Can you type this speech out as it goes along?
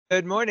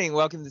Good morning.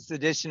 Welcome to this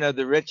edition of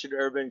the Richard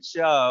Urban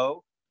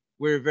Show.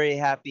 We're very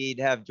happy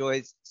to have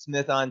Joyce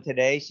Smith on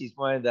today. She's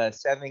one of the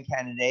 7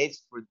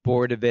 candidates for the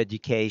Board of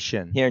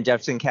Education here in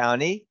Jefferson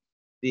County.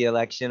 The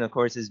election, of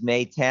course, is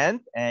May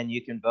 10th, and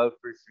you can vote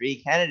for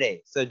 3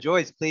 candidates. So,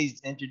 Joyce, please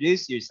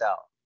introduce yourself.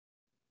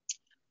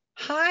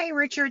 Hi,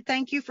 Richard.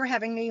 Thank you for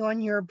having me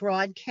on your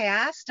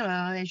broadcast.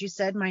 As you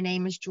said, my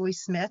name is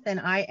Joyce Smith, and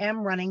I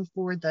am running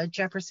for the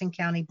Jefferson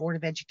County Board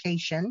of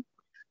Education.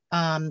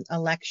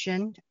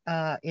 Election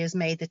is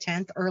May the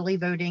 10th. Early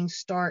voting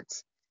started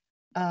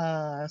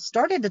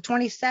the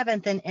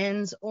 27th and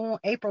ends on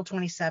April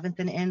 27th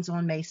and ends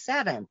on May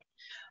 7th.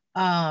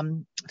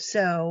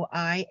 So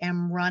I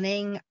am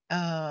running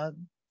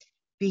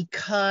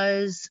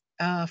because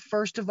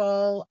first of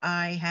all,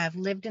 I have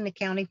lived in the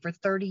county for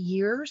 30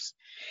 years,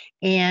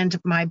 and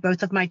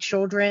both of my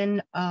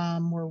children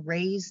were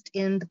raised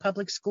in the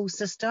public school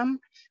system.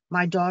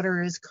 My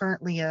daughter is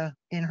currently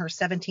in her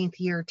 17th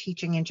year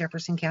teaching in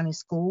Jefferson County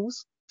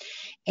schools.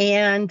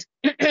 And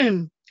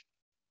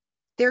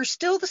there's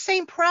still the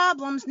same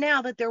problems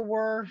now that there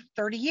were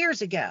 30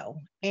 years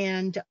ago.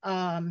 And,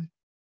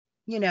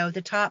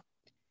 the top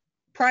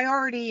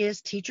priority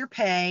is teacher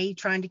pay,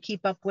 trying to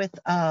keep up with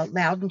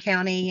Loudoun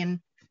County and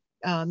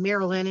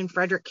Maryland and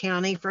Frederick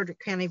County,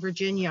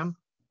 Virginia.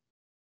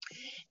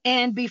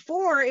 And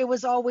before, it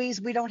was always,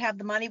 we don't have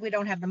the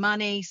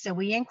money. So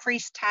we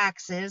increased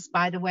taxes.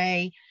 By the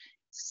way,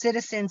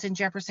 citizens in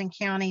Jefferson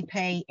County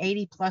pay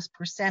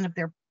 80+% of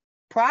their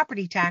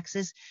property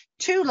taxes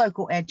to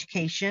local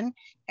education.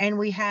 And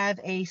we have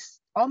a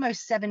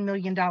almost $7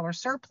 million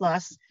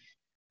surplus.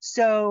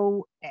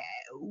 So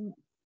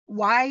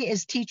why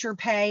is teacher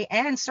pay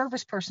and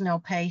service personnel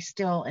pay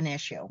still an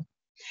issue?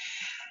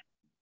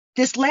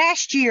 This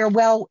last year,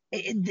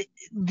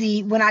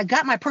 when I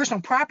got my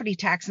personal property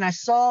tax and I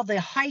saw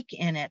the hike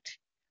in it,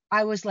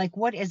 I was like,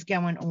 what is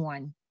going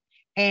on?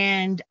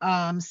 And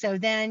so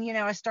then,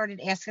 I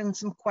started asking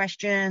some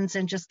questions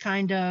and just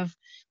kind of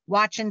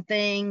watching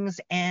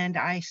things. And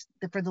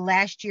for the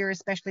last year,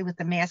 especially with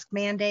the mask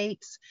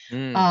mandates,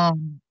 a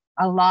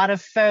lot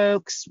of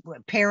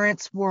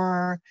parents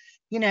were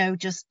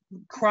just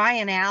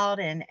crying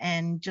out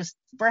and just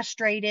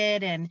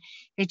frustrated. And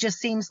it just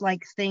seems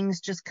like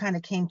things just kind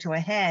of came to a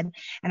head.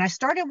 And I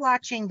started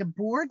watching the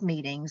board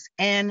meetings,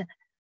 and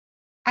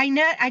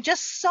I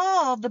just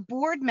saw the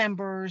board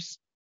members,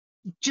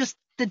 just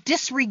the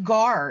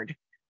disregard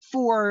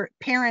for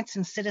parents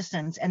and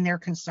citizens and their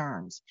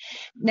concerns.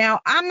 Now,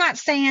 I'm not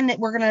saying that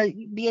we're going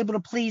to be able to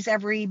please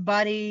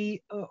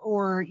everybody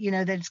or,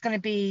 that it's going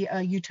to be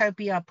a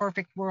utopia, a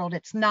perfect world.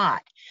 It's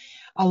not.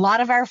 A lot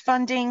of our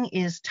funding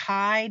is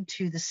tied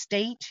to the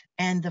state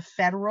and the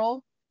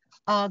federal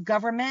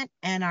government,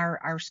 and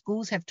our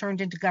schools have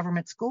turned into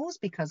government schools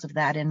because of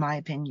that, in my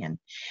opinion.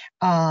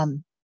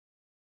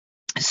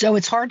 So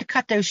it's hard to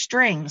cut those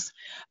strings,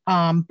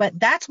 but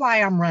that's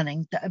why I'm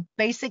running.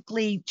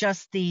 Basically,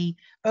 just the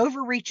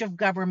overreach of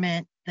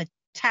government, the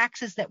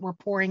taxes that we're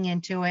pouring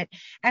into it,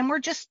 and we're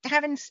just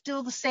having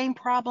still the same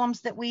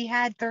problems that we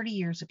had 30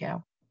 years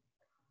ago.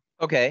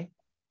 Okay.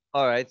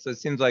 All right. So it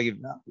seems like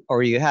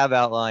you have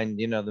outlined,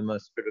 the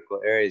most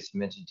critical areas. You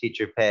mentioned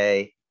teacher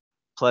pay,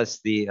 plus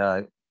the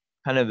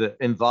kind of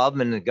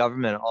involvement in the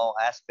government, all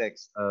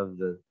aspects of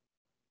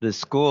the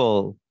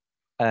school,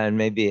 and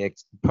maybe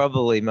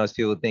probably most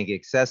people think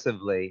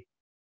excessively.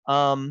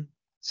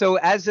 So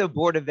as a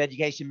Board of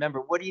Education member,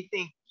 what do you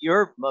think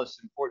your most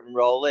important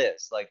role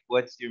is? Like,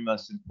 what's your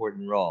most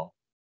important role?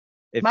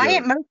 My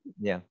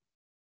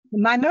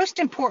most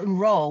important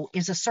role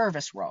is a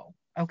service role.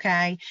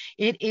 Okay.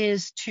 It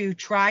is to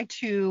try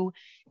to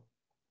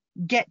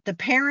get the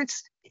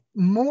parents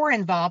more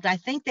involved. I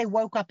think they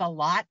woke up a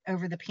lot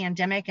over the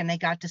pandemic and they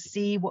got to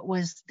see what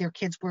their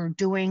kids were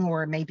doing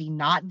or maybe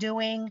not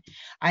doing.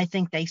 I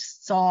think they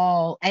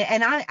saw,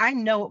 and I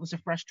know it was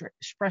a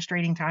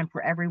frustrating time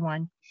for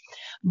everyone,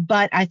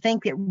 but I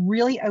think it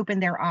really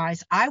opened their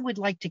eyes. I would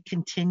like to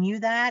continue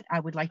that. I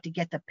would like to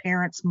get the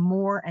parents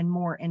more and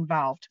more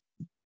involved.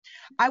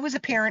 I was a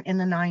parent in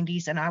the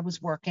 90s and I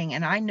was working,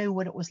 and I knew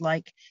what it was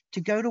like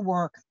to go to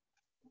work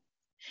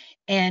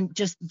and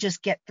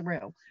just get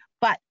through.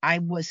 But I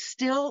was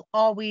still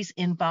always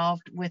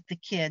involved with the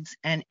kids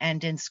and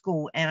in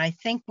school. And I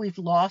think we've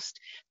lost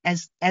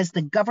as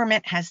the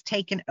government has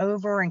taken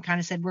over and kind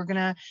of said, we're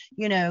going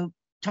to,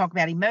 talk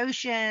about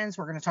emotions.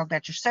 We're going to talk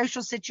about your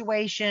social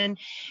situation.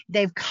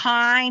 They've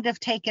kind of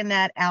taken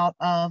that out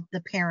of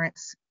the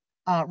parents'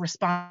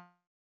 response.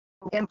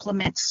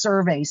 Implement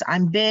surveys.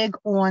 I'm big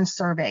on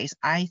surveys.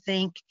 I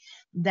think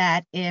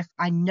that if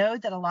I know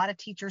that a lot of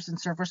teachers and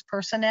service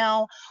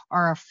personnel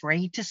are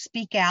afraid to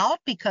speak out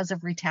because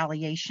of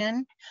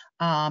retaliation.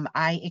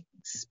 I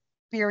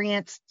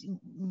experienced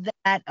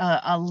that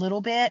a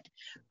little bit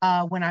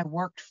when I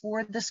worked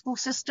for the school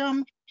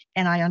system,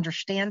 and I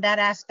understand that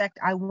aspect.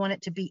 I want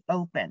it to be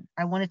open.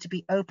 I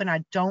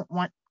don't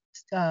want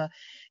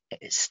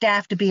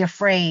staff to be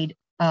afraid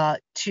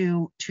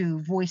to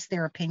voice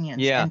their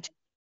opinions. Yeah.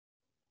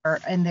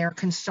 And their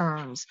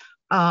concerns.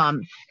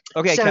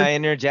 Okay, so, can I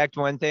interject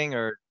one thing?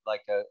 Or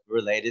like a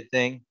related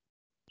thing?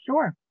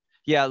 Sure.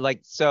 Yeah,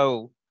 like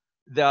so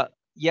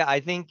I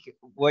think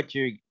what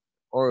you're,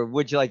 or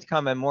would you like to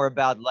comment more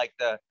about like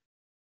the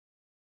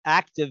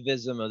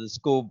activism of the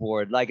school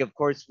board? Like, of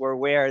course, we're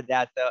aware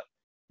that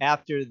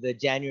after the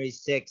January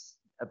 6th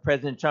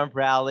President Trump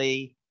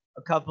rally,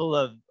 a couple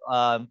of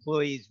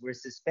employees were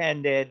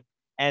suspended,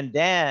 and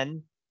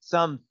then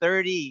some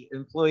 30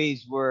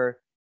 employees were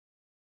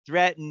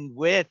threatened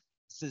with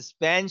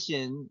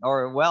suspension,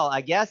 or well,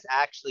 I guess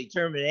actually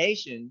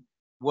termination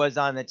was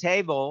on the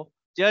table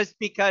just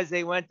because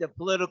they went to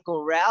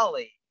political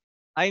rally.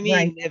 I Right.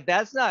 mean, if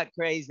that's not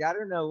crazy, I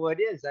don't know what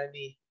is. I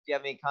mean, do you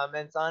have any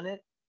comments on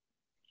it?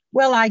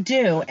 Well, I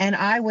do. And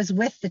I was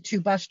with the two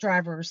bus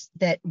drivers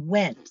that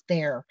went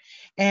there.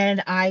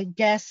 And I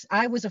guess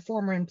I was a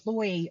former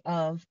employee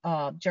of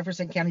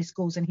Jefferson County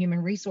Schools and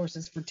Human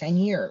Resources for 10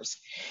 years.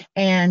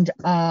 And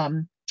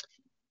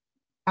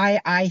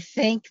I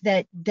think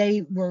that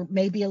they were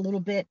maybe a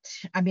little bit,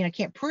 I mean, I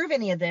can't prove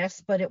any of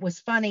this, but it was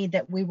funny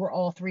that we were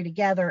all three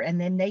together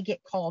and then they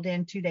get called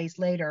in 2 days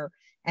later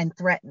and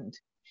threatened.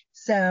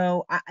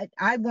 So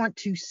I want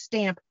to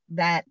stamp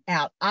that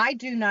out. I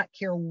do not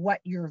care what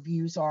your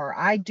views are.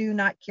 I do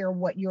not care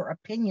what your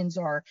opinions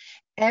are.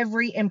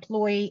 Every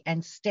employee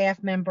and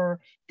staff member,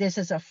 this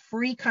is a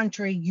free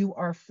country. You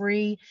are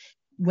free.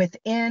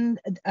 Within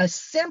a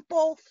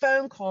simple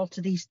phone call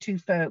to these two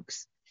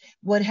folks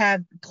would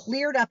have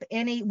cleared up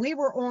any. We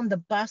were on the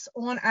bus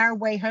on our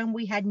way home.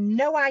 We had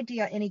no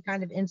idea any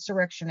kind of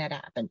insurrection had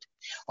happened.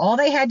 All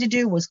they had to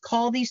do was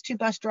call these two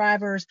bus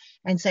drivers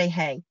and say,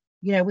 hey,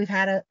 we've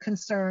had a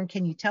concern.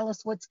 Can you tell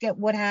us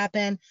what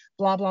happened?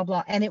 Blah, blah,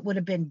 blah. And it would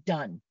have been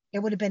done. It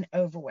would have been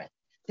over with.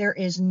 There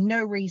is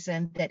no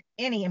reason that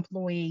any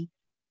employee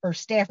or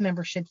staff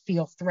member should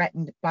feel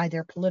threatened by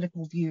their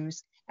political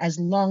views as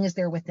long as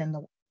they're within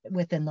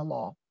the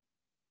law.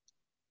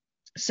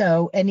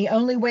 So, and the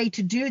only way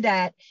to do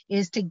that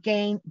is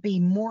to be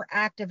more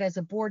active as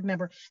a board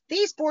member.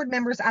 These board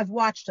members, I've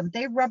watched them.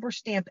 They rubber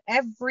stamp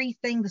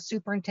everything the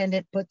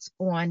superintendent puts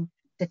on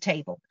the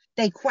table.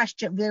 They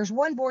question. There's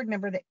one board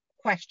member that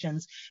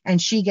questions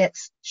and she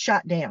gets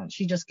shut down.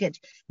 She just gets,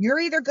 you're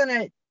either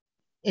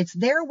it's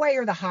their way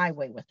or the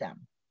highway with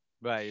them.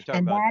 Right. You're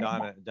talking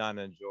about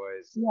Donna and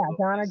Joyce. Yeah,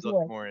 Donna Joyce.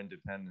 Look more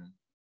independent.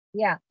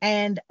 Yeah.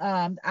 And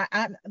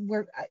I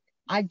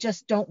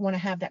just don't want to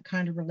have that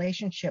kind of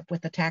relationship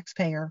with the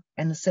taxpayer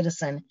and the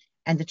citizen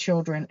and the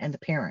children and the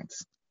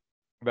parents.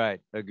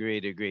 Right.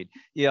 Agreed.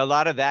 Yeah, a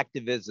lot of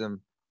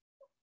activism.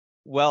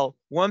 Well,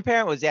 one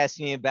parent was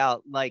asking me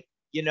about, like,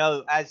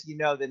 as you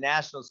know, the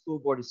National School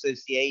Board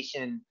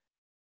Association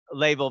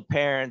labeled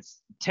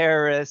parents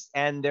terrorists,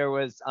 and there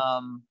was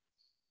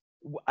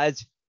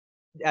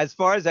as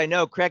far as I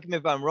know, correct me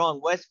if I'm wrong,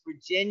 West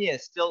Virginia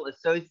still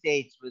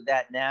associates with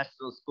that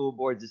National School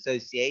Boards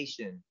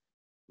Association.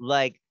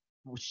 Like,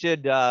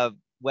 should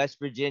West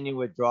Virginia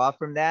withdraw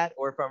from that?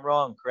 Or if I'm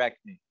wrong, correct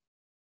me.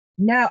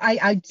 No,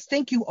 I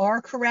think you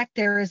are correct.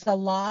 There is a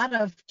lot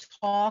of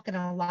talk and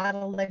a lot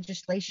of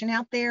legislation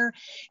out there,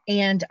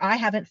 and I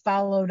haven't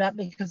followed up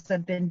because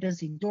I've been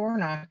busy door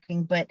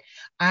knocking, but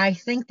I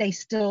think they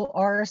still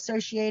are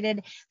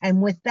associated.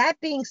 And with that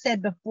being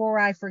said, before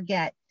I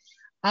forget,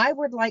 I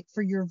would like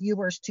for your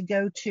viewers to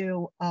go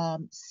to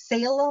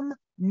Salem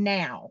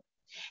Now,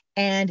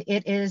 and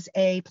it is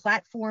a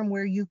platform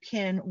where you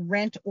can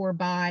rent or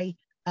buy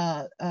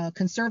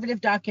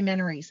conservative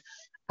documentaries.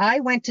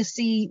 I went to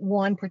see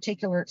one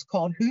particular. It's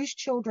called Whose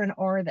Children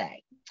Are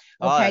They?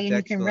 Okay, and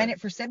you can rent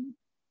it for $7.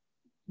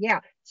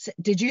 Yeah.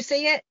 Did you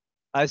see it?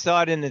 I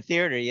saw it in the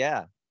theater.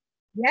 Yeah.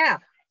 Yeah.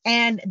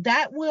 And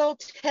that will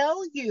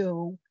tell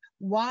you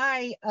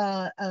why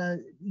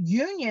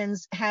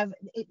unions have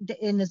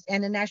in this,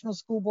 and the National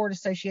School Board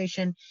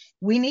Association,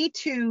 we need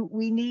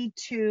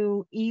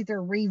to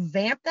either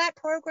revamp that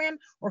program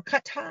or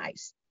cut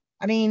ties.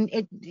 I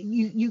mean,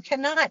 you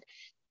cannot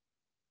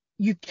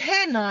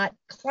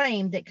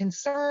claim that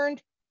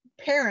concerned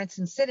parents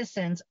and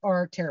citizens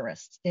are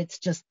terrorists. It's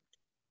just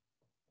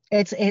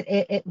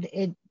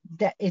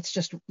it's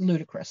just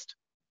ludicrous.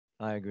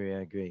 I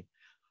agree.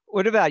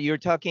 What about, you were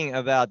talking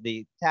about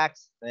the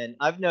tax, and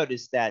I've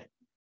noticed that,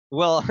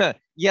 well,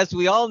 yes,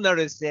 we all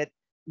noticed it,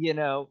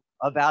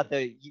 about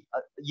the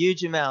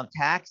huge amount of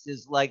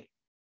taxes, like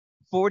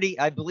 40,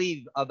 I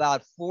believe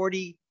about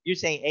 40, you're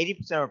saying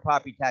 80% of our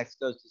property tax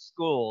goes to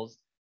schools.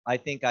 I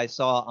think I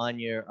saw on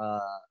your,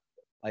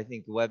 I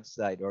think the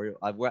website, or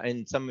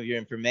in some of your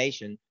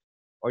information,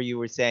 or you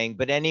were saying,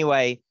 but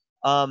anyway,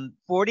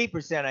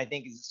 40% I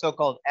think is the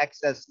so-called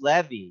excess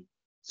levy.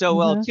 So,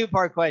 well,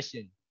 two-part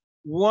question.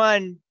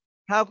 One,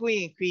 how can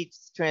we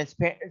increase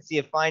transparency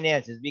of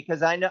finances?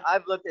 Because I know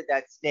I've looked at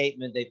that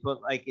statement they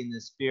put, like, in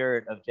the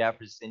spirit of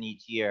Jefferson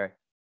each year.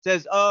 It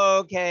says, oh,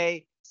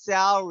 okay,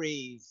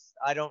 salaries,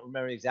 I don't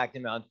remember the exact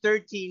amount,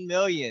 13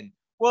 million.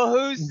 Well,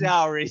 whose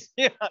salaries?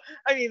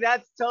 I mean,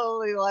 that's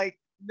totally like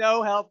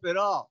no help at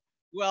all.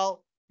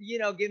 Well,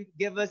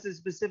 give us a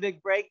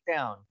specific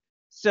breakdown.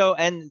 So,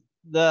 and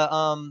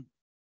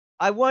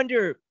I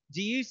wonder,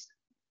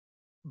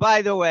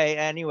 by the way,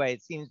 anyway,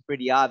 it seems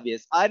pretty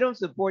obvious. I don't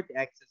support the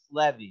excess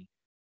levy.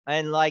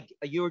 And like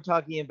you were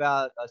talking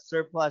about a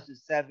surplus of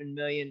 7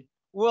 million.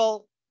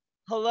 Well,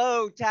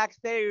 hello,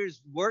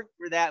 taxpayers work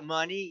for that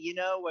money,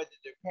 whether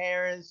they're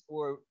parents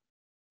or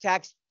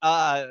tax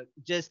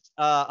just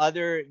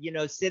other,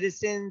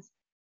 citizens.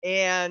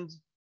 And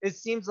it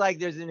seems like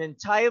there's an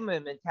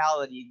entitlement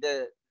mentality.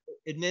 The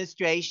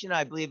administration,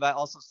 I believe I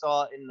also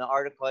saw in the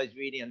article I was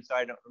reading, I'm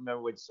sorry, I don't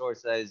remember which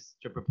source I was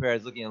to prepare. I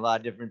was looking at a lot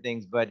of different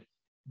things, but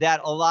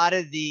that a lot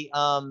of the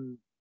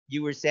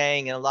you were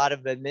saying, and a lot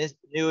of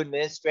new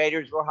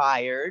administrators were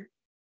hired,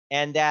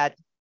 and that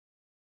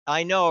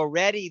I know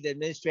already the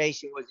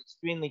administration was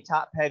extremely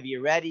top heavy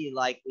already.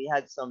 Like we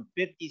had some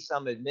 50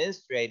 some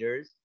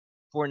administrators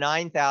for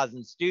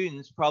 9,000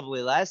 students,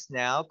 probably less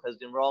now because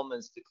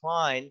enrollments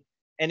declined.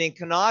 And in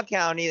Kanawha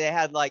County, they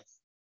had like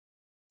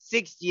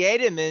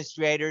 68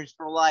 administrators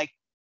for like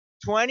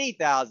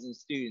 20,000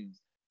 students.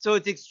 So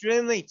it's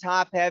extremely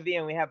top heavy,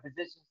 and we have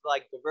positions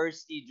like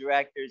diversity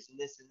directors and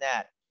this and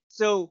that.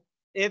 So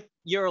if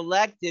you're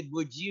elected,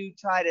 would you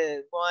try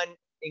to, one,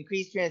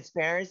 increase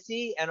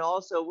transparency? And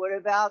also, what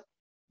about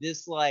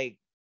this like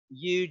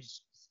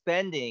huge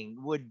spending?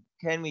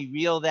 Can we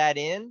reel that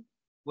in?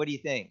 What do you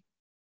think?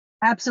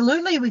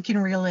 Absolutely, we can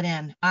reel it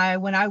in.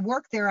 When I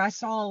worked there, I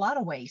saw a lot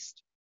of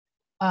waste.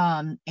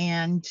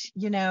 And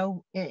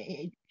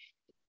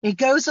it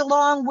goes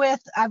along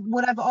with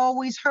what I've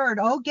always heard.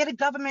 Oh, get a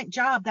government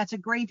job. That's a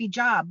gravy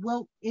job.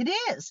 Well, it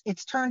is.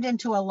 It's turned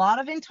into a lot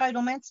of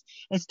entitlements.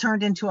 It's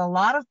turned into a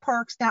lot of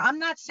perks. Now, I'm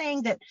not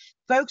saying that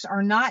folks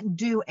are not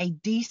due a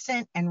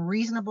decent and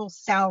reasonable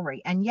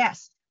salary. And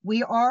yes,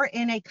 we are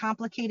in a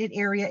complicated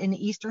area in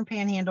the Eastern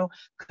Panhandle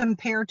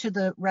compared to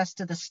the rest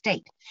of the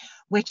state,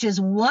 which is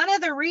one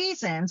of the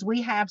reasons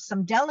we have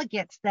some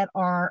delegates that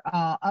are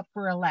up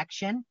for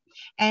election.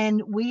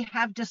 And we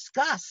have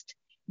discussed,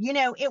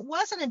 it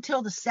wasn't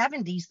until the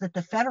 70s that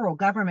the federal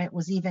government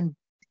was even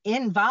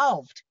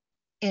involved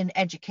in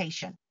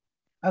education.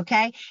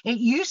 Okay. It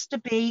used to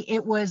be,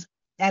 it was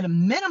at a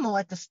minimal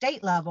at the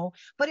state level,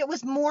 but it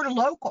was more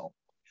local.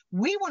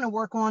 We want to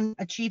work on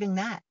achieving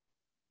that.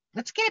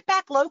 Let's get it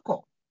back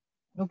local.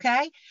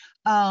 Okay.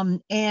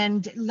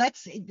 And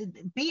let's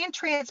being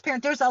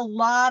transparent. There's a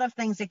lot of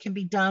things that can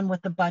be done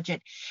with the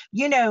budget.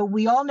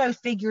 We all know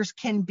figures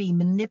can be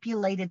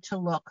manipulated to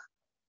look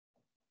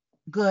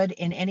good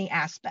in any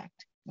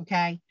aspect.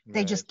 Okay.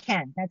 They just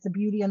can. That's the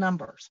beauty of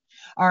numbers.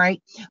 All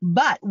right.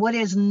 But what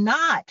is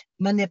not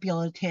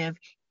manipulative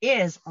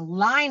is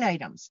line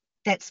items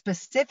that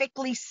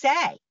specifically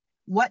say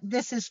what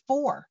this is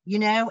for,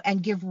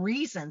 and give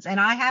reasons. And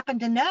I happen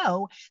to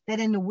know that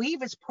in the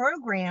WEVAS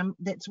program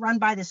that's run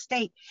by the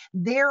state,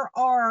 there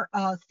are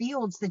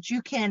fields that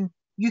you can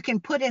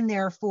put in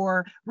there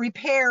for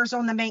repairs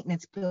on the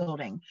maintenance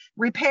building,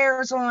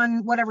 repairs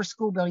on whatever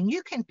school building.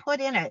 You can put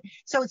in it.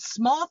 So it's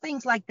small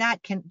things like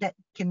that can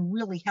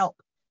really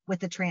help with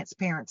the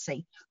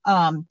transparency.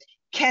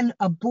 Can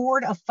a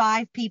board of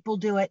 5 people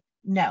do it?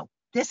 No.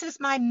 This is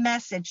my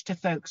message to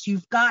folks.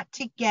 You've got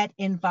to get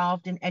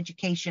involved in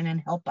education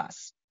and help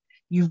us.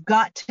 We've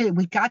got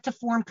to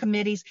form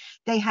committees.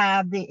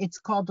 It's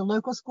called the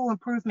Local School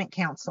Improvement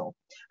Council.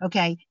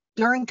 Okay.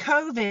 During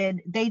COVID,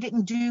 they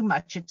didn't do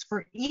much. It's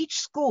for each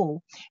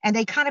school, and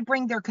they kind of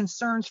bring their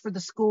concerns for the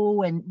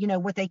school and,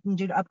 what they can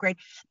do to upgrade.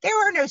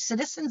 There are no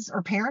citizens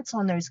or parents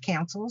on those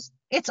councils.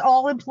 It's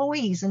all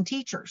employees and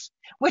teachers,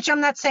 which I'm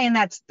not saying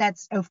that's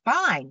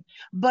fine,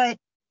 but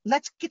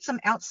let's get some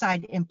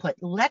outside input.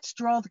 Let's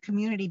draw the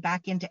community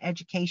back into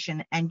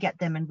education and get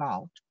them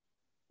involved.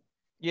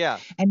 Yeah.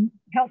 And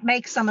help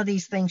make some of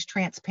these things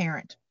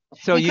transparent.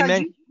 So you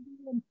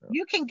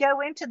can go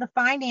into the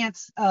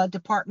finance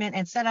department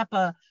and set up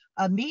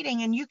a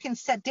meeting, and you can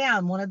sit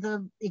down. One of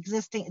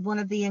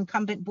the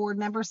incumbent board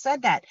members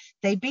said that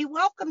they'd be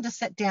welcome to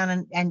sit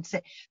down and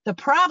sit. The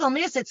problem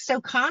is it's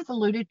so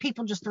convoluted,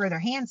 people just throw their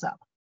hands up.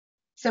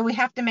 So we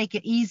have to make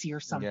it easier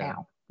somehow. Yeah.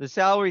 The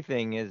salary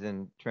thing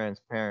isn't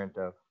transparent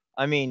though.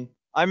 I mean,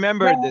 I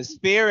remember the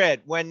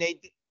spirit when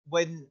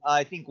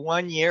I think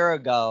 1 year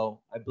ago,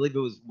 I believe it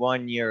was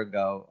 1 year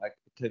ago. I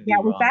could be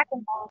wrong. It was back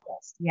in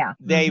August. Yeah.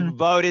 They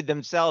voted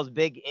themselves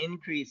big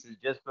increases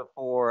just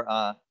before,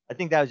 I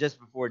think that was just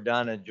before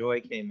Donna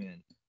Joy came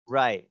in.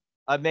 Right.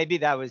 Maybe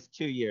that was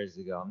 2 years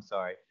ago. I'm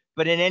sorry.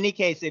 But in any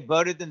case, they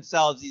voted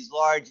themselves these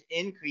large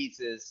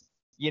increases,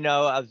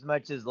 as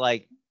much as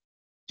like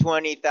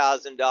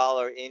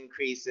 $20,000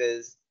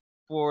 increases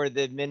for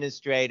the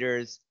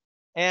administrators.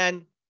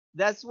 And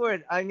that's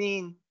what I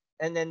mean.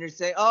 And then they're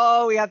saying,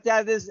 oh, we have to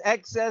have this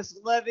excess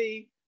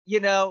levy,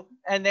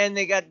 and then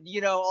they got,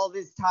 all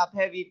these top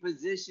heavy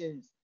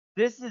positions.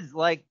 This is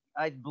like,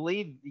 I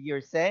believe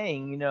you're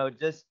saying,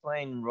 just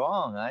plain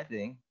wrong, I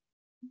think.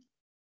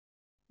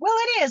 Well,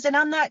 it is. And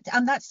I'm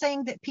not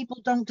saying that people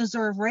don't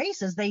deserve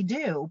raises. They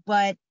do.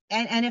 But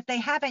and if they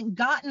haven't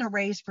gotten a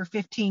raise for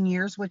 15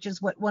 years, which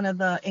is what one of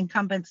the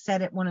incumbents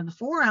said at one of the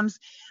forums,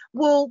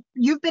 well,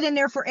 you've been in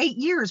there for 8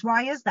 years.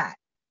 Why is that?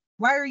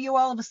 Why are you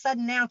all of a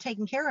sudden now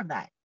taking care of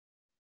that?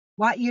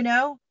 Why,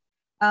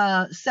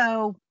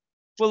 So,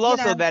 Well, you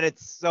also know, that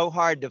it's so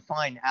hard to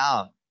find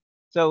out.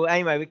 So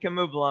anyway, we can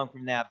move along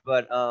from that.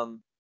 But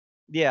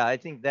yeah, I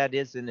think that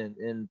is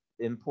an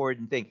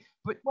important thing.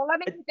 But well, let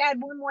me just add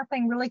one more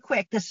thing really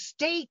quick. The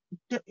state,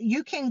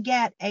 you can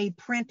get a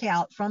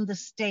printout from the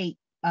state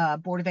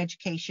Board of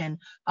Education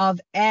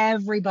of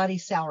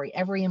everybody's salary,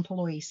 every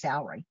employee's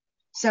salary.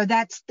 So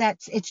that's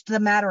it's the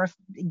matter of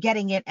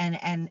getting it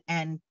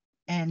and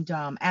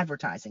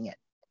advertising it.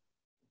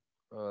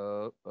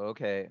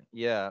 okay,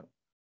 yeah.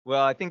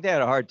 Well, I think they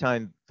had a hard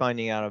time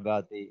finding out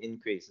about the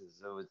increases.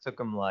 So it took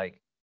them like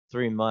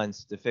 3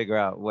 months to figure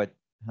out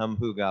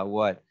who got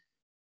what,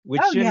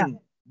 which Oh yeah.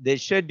 shouldn't, they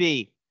should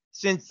be,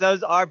 since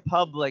those are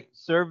public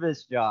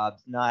service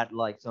jobs, not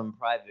like some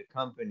private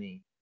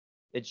company,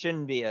 it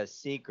shouldn't be a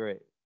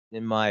secret,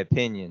 in my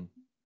opinion.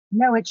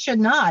 No, it should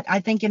not, I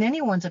think, in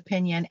anyone's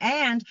opinion.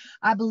 And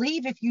I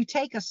believe if you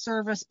take a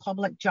service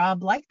public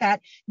job like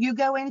that, you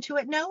go into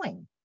it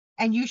knowing.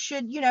 And you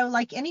should,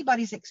 like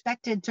anybody's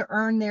expected to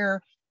earn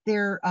their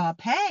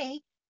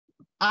pay.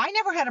 I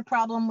never had a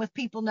problem with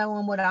people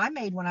knowing what I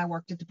made when I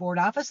worked at the board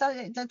office.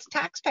 That's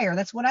taxpayer.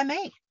 That's what I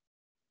make.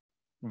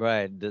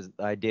 Right. The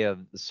idea of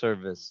the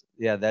service.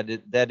 Yeah,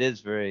 that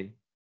is very,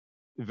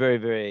 very,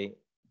 very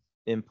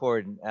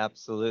important.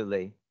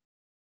 Absolutely.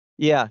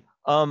 Yeah.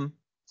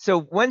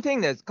 So one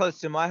thing that's close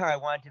to my heart I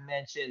wanted to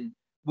mention,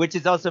 which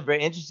is also a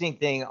very interesting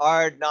thing,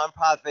 our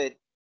nonprofit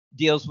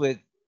deals with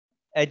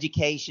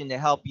education to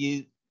help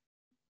you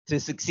to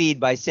succeed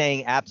by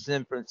saying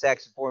abstinent from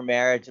sex before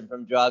marriage and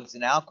from drugs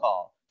and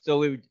alcohol. So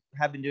we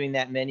have been doing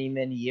that many,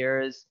 many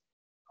years.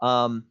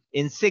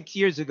 In 6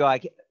 years ago,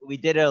 we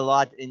did it a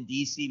lot in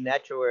DC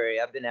metro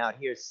area. I've been out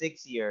here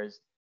 6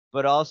 years,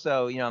 but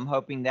also, I'm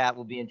hoping that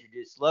will be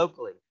introduced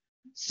locally.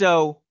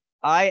 So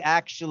I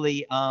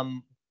actually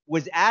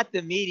was at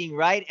the meeting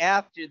right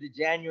after the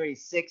January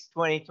 6th,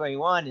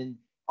 2021. And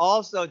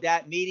also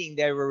that meeting,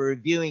 they were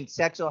reviewing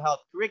sexual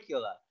health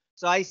curricula.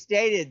 So I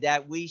stated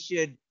that we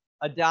should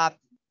adopt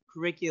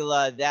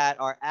curricula that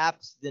are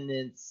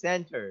abstinence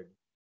centered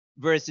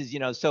versus,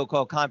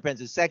 so-called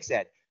comprehensive sex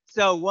ed.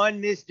 So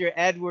one Mr.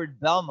 Edward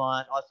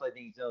Belmont, also I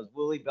think he knows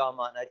Willie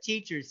Belmont, a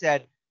teacher,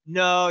 said,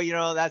 no,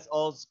 that's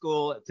old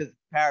school. To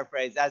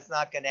paraphrase, that's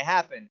not going to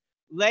happen.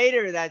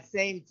 Later, that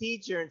same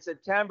teacher in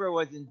September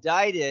was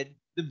indicted,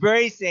 the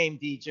very same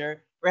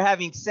teacher, for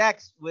having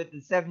sex with a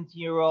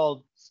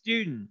 17-year-old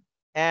student.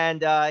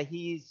 And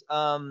he's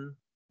the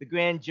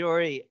grand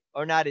jury,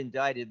 or not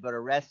indicted, but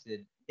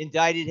arrested,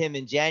 indicted him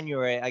in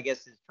January. I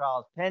guess his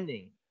trial is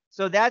pending.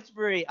 So that's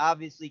very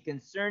obviously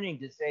concerning,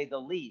 to say the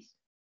least.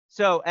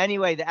 So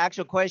anyway, the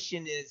actual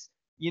question is,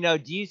 do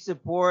you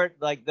support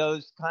like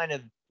those kind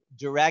of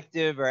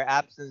directive or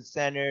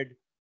abstinence-centered,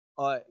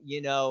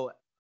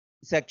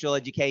 sexual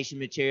education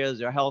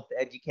materials or health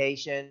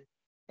education?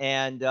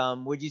 And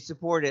would you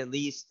support at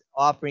least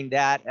offering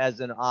that as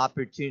an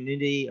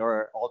opportunity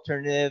or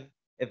alternative,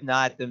 if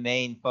not the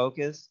main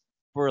focus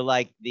for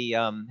like the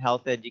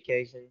health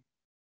education?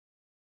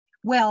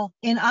 Well,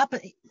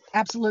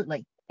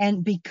 absolutely.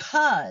 And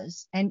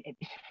because, and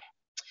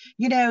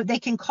they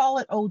can call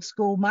it old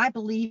school. My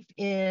belief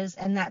is,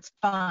 and that's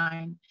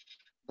fine,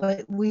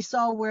 but we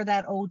saw where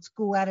that old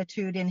school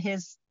attitude, in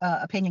his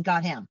opinion,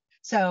 got him.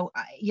 So,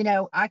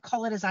 I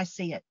call it as I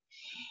see it.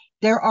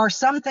 There are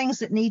some things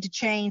that need to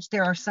change.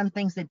 There are some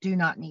things that do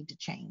not need to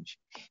change.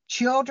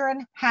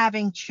 Children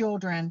having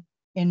children,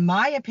 in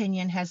my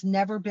opinion, has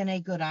never been a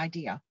good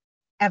idea,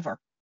 ever.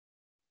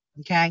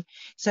 Okay.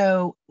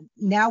 So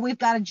now we've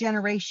got a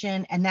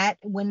generation, and that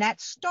when that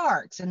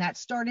starts, and that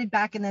started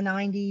back in the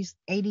 90s,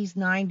 80s,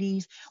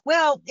 90s,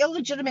 well,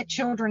 illegitimate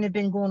children have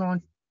been going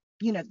on,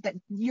 that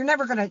you're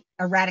never going to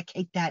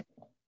eradicate that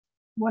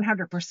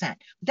 100%.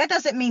 That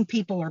doesn't mean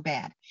people are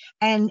bad.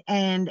 And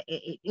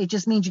it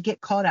just means you get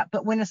caught up.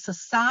 But when a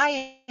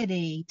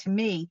society, to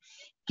me,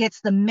 gets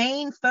the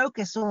main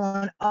focus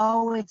on,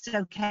 oh, it's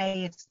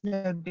okay, it's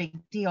no big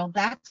deal,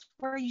 that's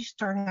where you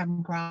start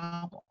having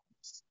problems.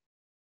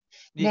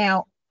 Yeah.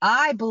 Now,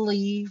 I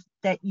believe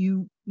that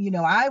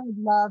I would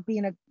love,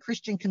 being a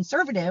Christian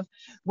conservative,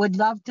 would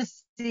love to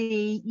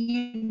see,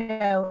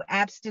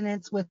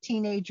 abstinence with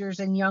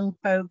teenagers and young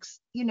folks,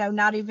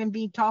 not even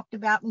be talked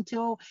about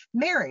until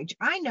marriage.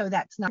 I know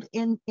that's not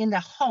in the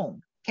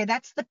home. Okay,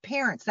 that's the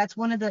parents. That's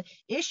one of the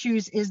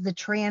issues, is the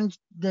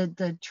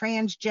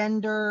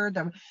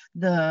transgender,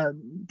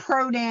 the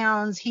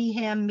pronouns, he,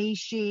 him, me,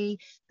 she,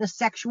 the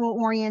sexual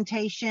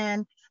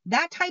orientation.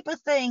 That type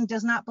of thing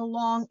does not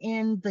belong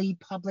in the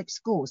public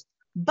schools.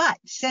 But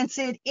since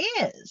it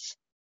is,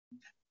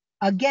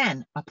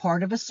 again, a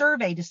part of a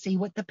survey to see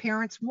what the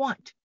parents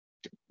want,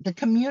 the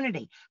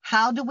community,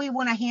 how do we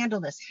want to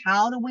handle this?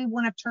 How do we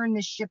want to turn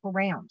this ship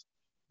around?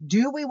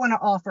 Do we want to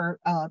offer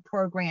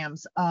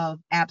programs of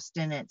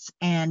abstinence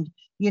and,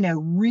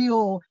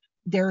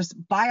 there's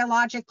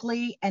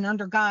biologically and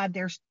under God,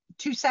 there's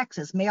two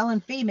sexes, male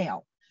and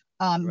female.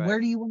 Right.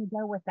 Where do you want to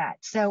go with that?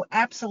 So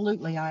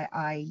absolutely,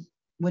 I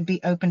would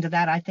be open to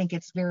that. I think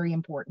it's very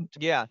important.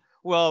 Yeah.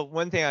 Well,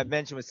 one thing I've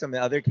mentioned with some of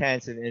the other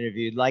candidates I've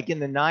interviewed, like in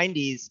the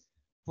 90s,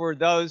 for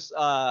those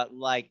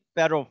like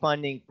federal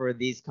funding for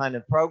these kind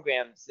of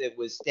programs, it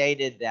was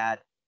stated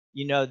that,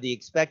 the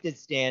expected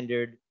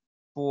standard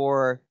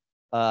for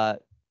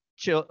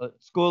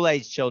school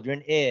age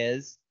children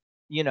is,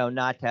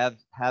 not to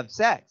have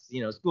sex.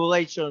 School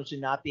age children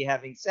should not be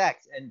having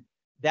sex. And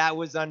that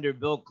was under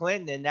Bill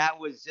Clinton, and that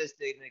was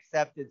just an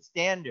accepted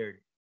standard.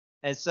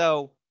 And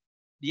so,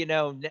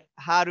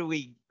 how do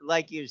we,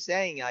 like you're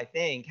saying, I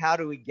think, how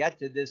do we get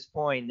to this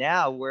point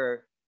now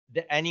where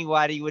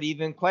anybody would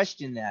even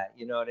question that?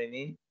 You know what I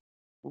mean?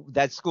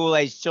 That school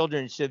age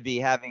children should be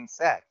having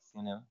sex.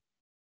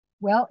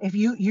 Well, if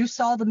you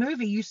saw the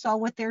movie, you saw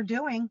what they're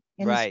doing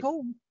in the Right.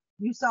 school.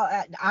 You saw,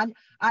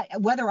 I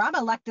whether I'm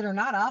elected or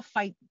not, I'll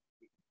fight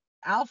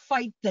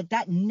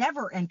that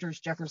never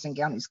enters Jefferson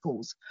County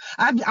schools.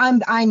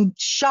 I'm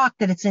shocked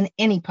that it's in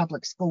any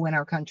public school in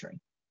our country.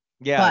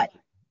 Yeah,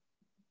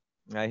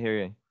 But I hear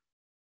you.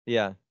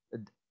 Yeah,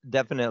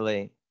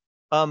 definitely.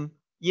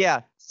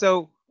 Yeah.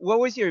 So what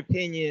was your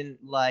opinion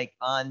like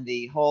on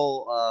the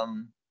whole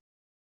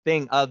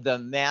thing of the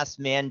mask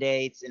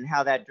mandates and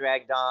how that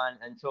dragged on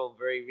until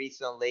very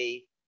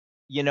recently,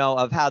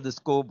 of how the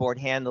school board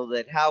handled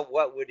it?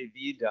 What would have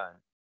you done?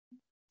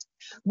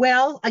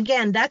 well,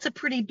 again, that's a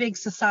pretty big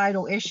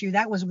societal issue.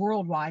 That was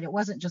worldwide. It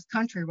wasn't just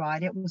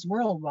countrywide, it was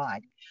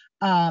worldwide.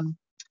 Um,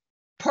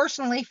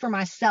 Personally, for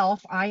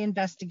myself, I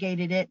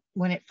investigated it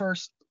when it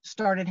first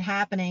started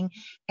happening,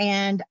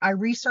 and I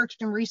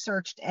researched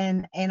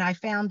and I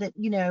found that,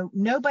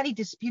 nobody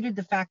disputed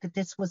the fact that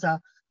this was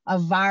a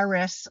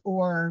virus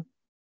or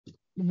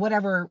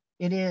whatever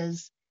it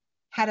is,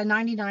 had a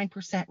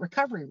 99%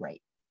 recovery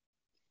rate.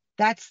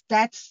 That's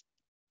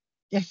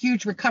a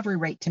huge recovery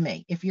rate to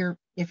me if you're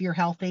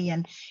healthy,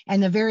 and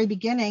the very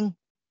beginning,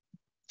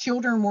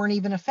 children weren't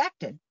even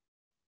affected.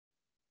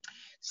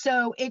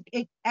 So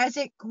it as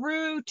it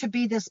grew to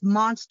be this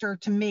monster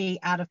to me,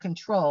 out of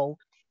control,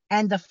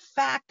 and the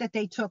fact that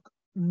they took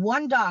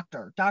one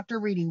doctor, Dr.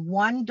 Reedy,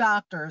 one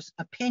doctor's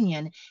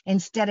opinion,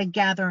 instead of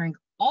gathering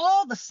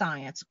all the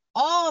science,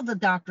 all the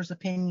doctors'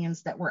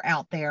 opinions that were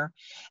out there,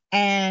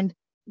 and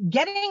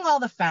getting all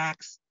the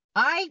facts,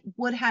 I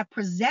would have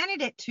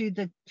presented it to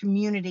the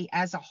community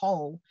as a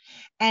whole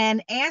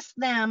and asked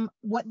them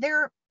what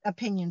their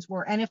opinions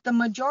were. And if the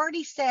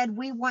majority said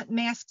we want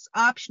masks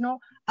optional,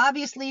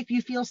 obviously, if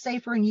you feel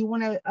safer and you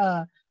want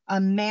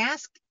a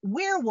mask,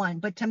 wear one.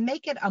 But to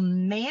make it a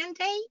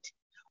mandate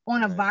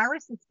on a Right.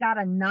 virus that's got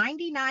a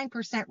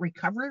 99%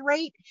 recovery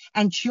rate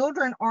and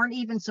children aren't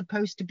even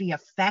supposed to be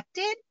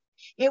affected,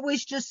 it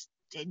was just,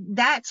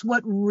 that's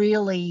what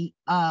really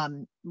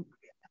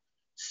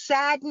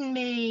saddened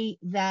me,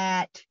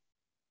 that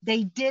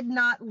they did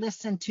not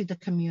listen to the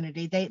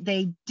community.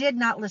 They did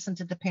not listen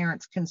to the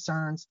parents'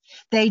 concerns.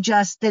 That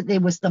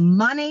it was the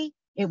money,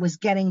 it was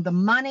getting the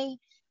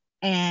money,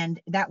 and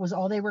that was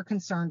all they were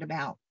concerned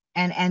about.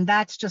 And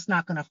that's just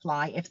not going to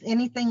fly. If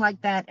anything like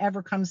that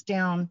ever comes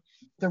down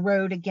the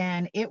road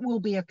again, it will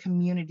be a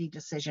community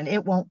decision.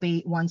 It won't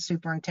be one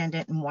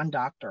superintendent and one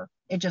doctor.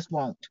 It just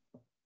won't.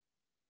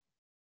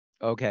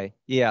 Okay.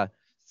 Yeah.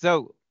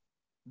 So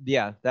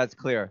yeah, that's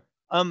clear.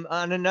 On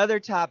another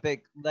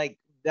topic, like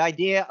the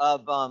idea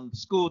of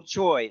school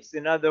choice.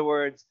 In other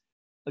words,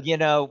 you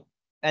know,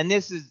 and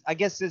I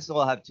guess this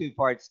will have two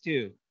parts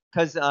too,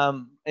 because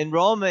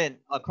enrollment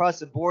across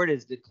the board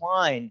has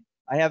declined.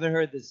 I haven't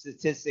heard the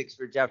statistics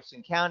for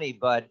Jefferson County,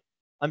 but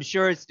I'm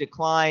sure it's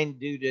declined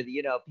due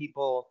to,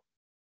 people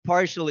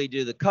partially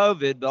due to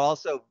COVID, but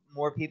also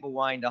more people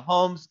wanting to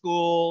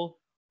homeschool,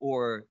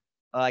 or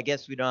I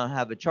guess we don't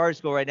have a charter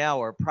school right now,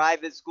 or a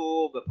private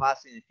school, but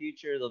possibly in the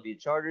future there'll be a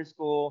charter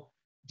school.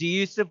 Do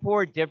you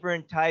support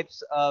different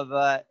types of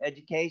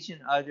education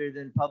other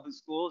than public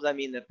schools? I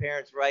mean, the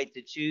parents' right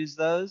to choose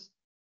those.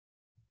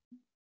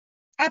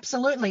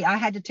 Absolutely. I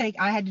had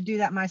to do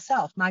that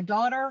myself. My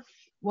daughter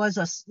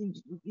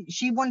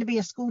she wanted to be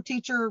a school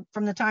teacher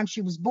from the time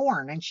she was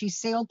born, and she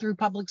sailed through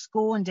public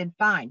school and did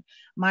fine.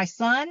 My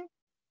son,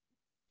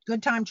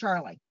 good time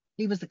Charlie.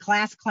 He was the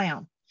class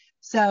clown.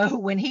 So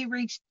when he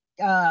reached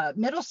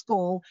middle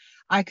school,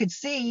 I could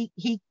see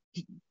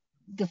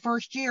the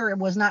first year it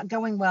was not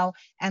going well,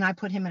 and I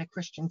put him in a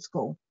Christian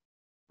school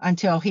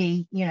until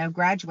he,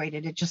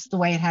 graduated. It just the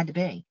way it had to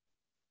be.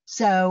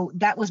 So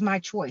that was my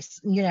choice.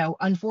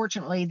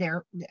 Unfortunately,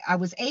 I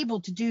was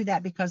able to do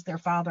that because their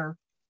father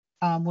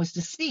was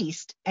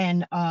deceased,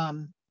 and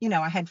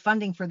I had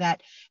funding for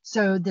that.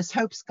 So this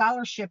Hope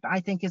Scholarship,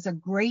 I think, is a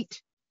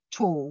great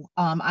tool.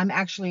 I'm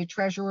actually a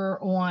treasurer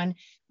on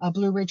a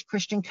Blue Ridge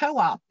Christian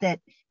Co-op.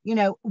 That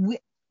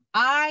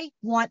I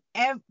want.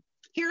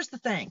 Here's the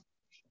thing: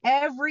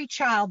 every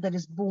child that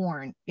is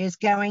born is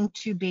going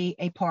to be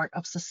a part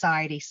of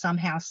society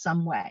somehow,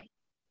 some way.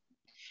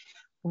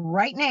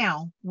 Right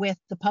now, with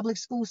the public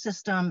school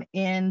system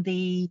in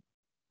the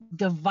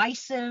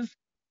divisive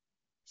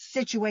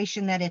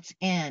situation that it's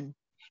in,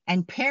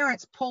 and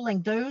parents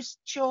pulling, those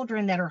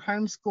children that are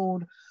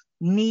homeschooled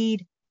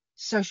need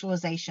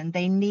socialization.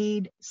 They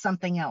need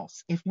something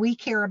else. If we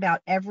care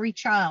about every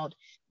child,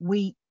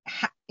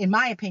 in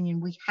my opinion,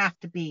 we have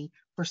to be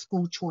for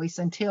school choice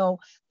until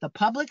the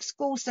public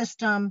school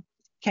system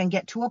can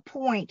get to a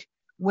point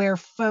where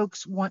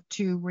folks want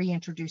to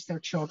reintroduce their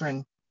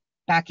children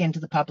back into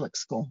the public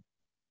school.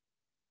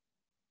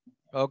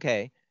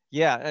 Okay.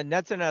 Yeah, and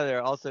that's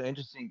another also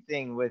interesting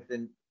thing with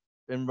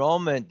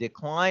enrollment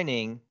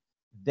declining,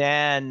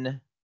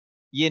 then,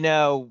 you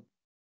know,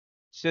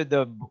 should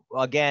the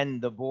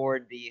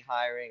board be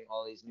hiring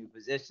all these new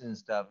positions and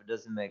stuff? It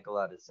doesn't make a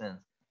lot of sense.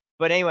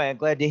 But anyway, I'm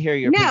glad to hear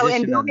your No,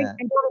 and position on that.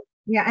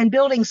 and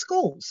building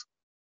schools.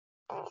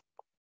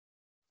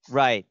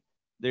 Right.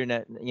 They're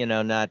not,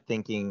 not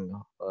thinking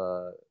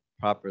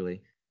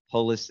properly,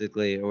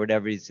 holistically, or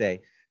whatever you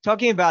say.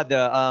 Talking about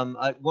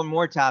the one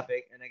more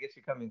topic, and I guess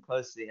you're coming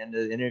close to the end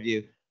of the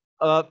interview.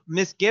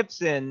 Miss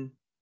Gibson,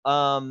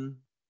 so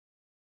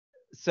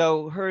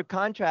her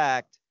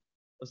contract,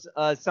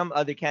 some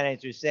other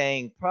candidates are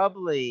saying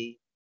probably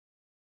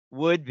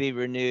would be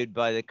renewed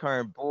by the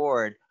current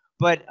board.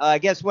 But I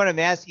guess what I'm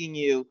asking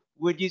you,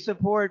 would you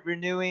support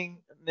renewing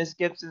Miss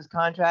Gibson's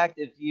contract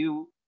if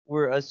you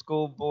were a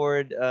school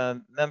board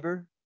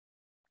member?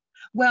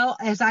 Well,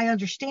 as I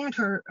understand,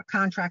 her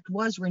contract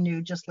was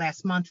renewed just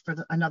last month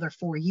for another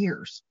 4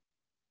 years.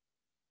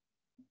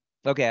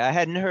 Okay, I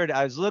hadn't heard.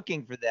 I was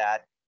looking for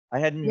that. I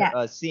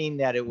hadn't seen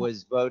that it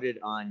was voted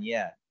on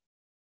yet.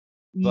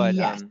 But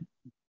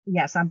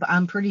yes,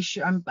 I'm pretty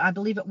sure. I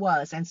believe it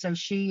was, and so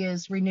she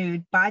is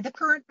renewed by the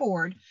current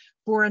board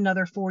for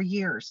another 4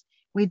 years.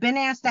 We've been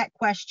asked that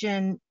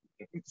question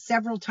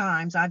several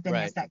times. I've been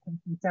asked that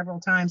question several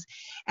times,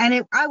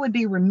 and I would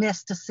be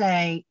remiss to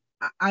say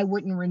I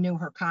wouldn't renew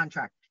her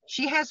contract.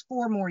 She has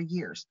 4 more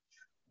years.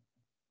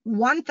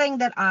 One thing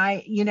that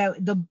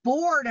the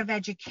Board of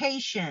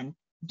Education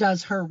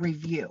does her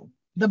review.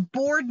 The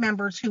board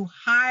members who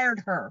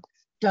hired her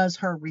does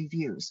her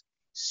reviews.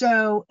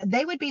 So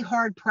they would be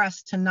hard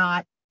pressed to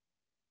not,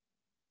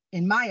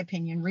 in my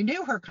opinion,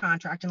 renew her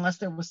contract unless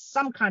there was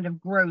some kind of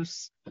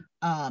gross,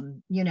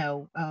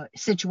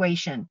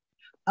 situation,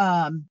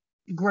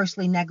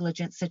 grossly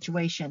negligent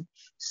situation,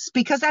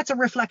 because that's a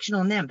reflection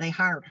on them. They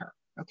hired her.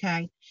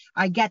 Okay,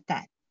 I get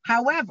that.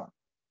 However,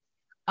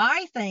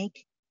 I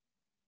think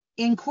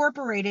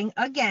incorporating,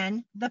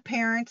 again, the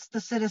parents, the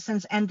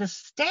citizens, and the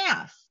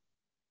staff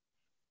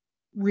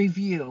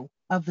review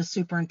of the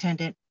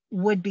superintendent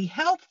would be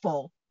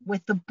helpful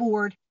with the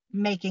board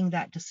making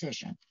that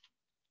decision.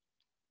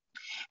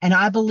 And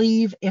I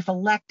believe if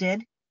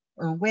elected,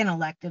 or when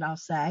elected, I'll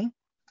say,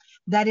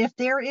 that if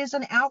there is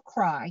an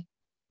outcry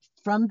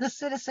from the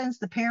citizens,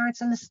 the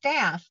parents, and the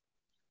staff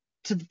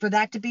for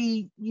that to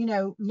be,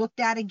 looked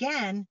at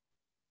again,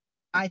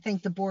 I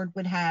think the board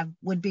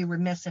would be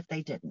remiss if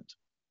they didn't.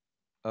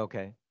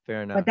 Okay,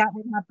 fair enough. But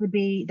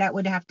that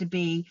would have to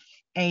be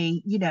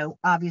a,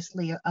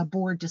 obviously a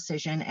board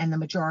decision, and the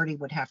majority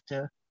would have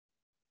to,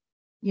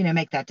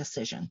 make that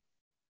decision.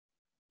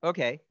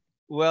 Okay.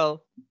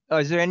 Well,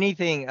 is there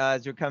anything,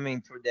 as we're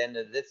coming toward the end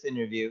of this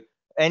interview,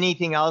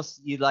 anything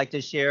else you'd like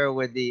to share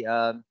with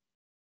the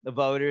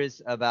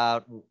voters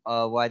about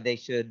why they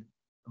should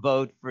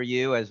vote for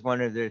you as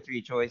one of their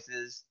 3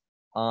 choices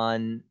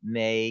on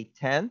May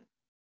 10th?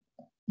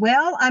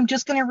 Well, I'm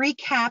just going to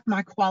recap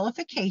my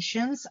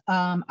qualifications.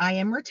 I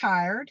am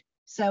retired,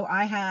 so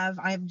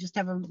I just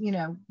have a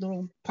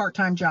little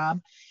part-time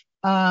job.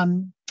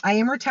 I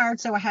am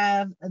retired, so I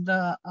have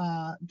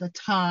the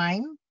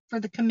time for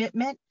the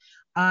commitment.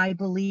 I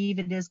believe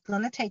it is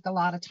going to take a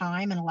lot of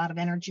time and a lot of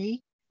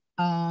energy,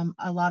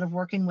 a lot of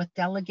working with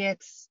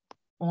delegates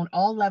on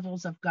all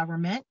levels of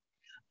government.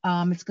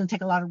 It's going to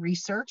take a lot of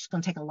research. It's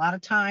going to take a lot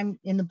of time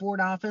in the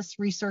board office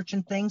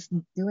researching things,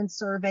 doing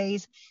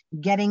surveys,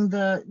 getting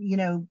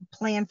the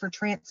plan for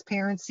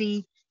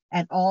transparency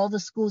at all the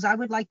schools. I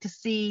would like to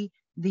see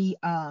the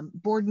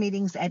board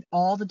meetings at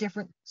all the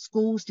different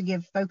schools to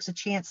give folks a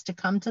chance to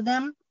come to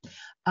them.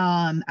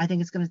 I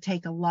think it's going to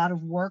take a lot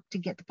of work to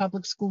get the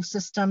public school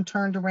system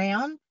turned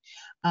around.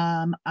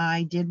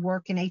 I did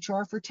work in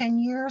HR for 10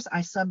 years. I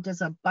subbed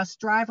as a bus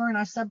driver, and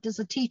I subbed as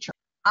a teacher.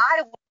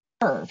 I will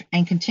serve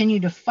and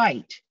continue to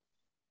fight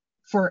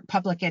for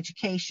public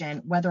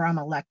education, whether I'm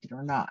elected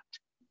or not.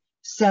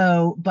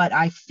 So, but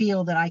I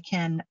feel that I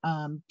can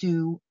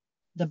do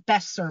the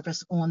best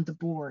service on the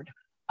board.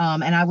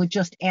 And I would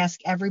just ask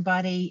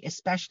everybody,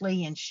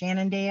 especially in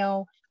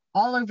Shannondale,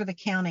 all over the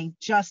county,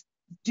 just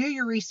do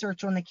your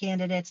research on the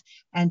candidates,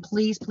 and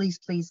please, please,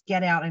 please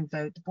get out and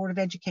vote. The Board of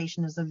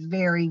Education is a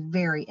very,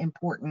 very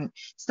important,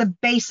 it's the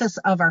basis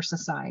of our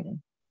society.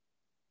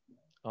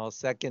 I'll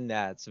second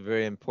that. It's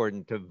very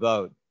important to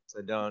vote.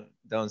 So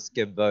don't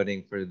skip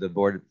voting for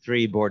the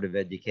 3 Board of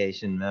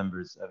Education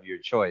members of your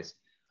choice.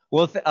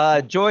 Well,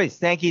 Joyce,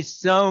 thank you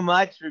so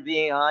much for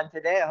being on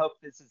today. I hope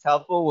this is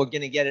helpful. We're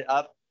going to get it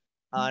up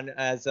on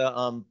as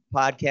a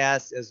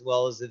podcast as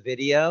well as a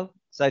video.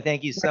 So I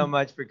thank you so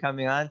much for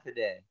coming on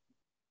today.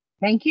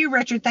 Thank you,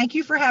 Richard. Thank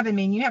you for having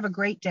me, and you have a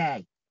great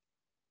day.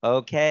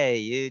 Okay,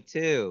 you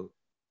too.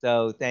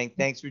 So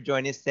thanks for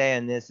joining us today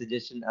on this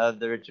edition of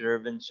the Richard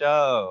Urban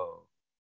Show.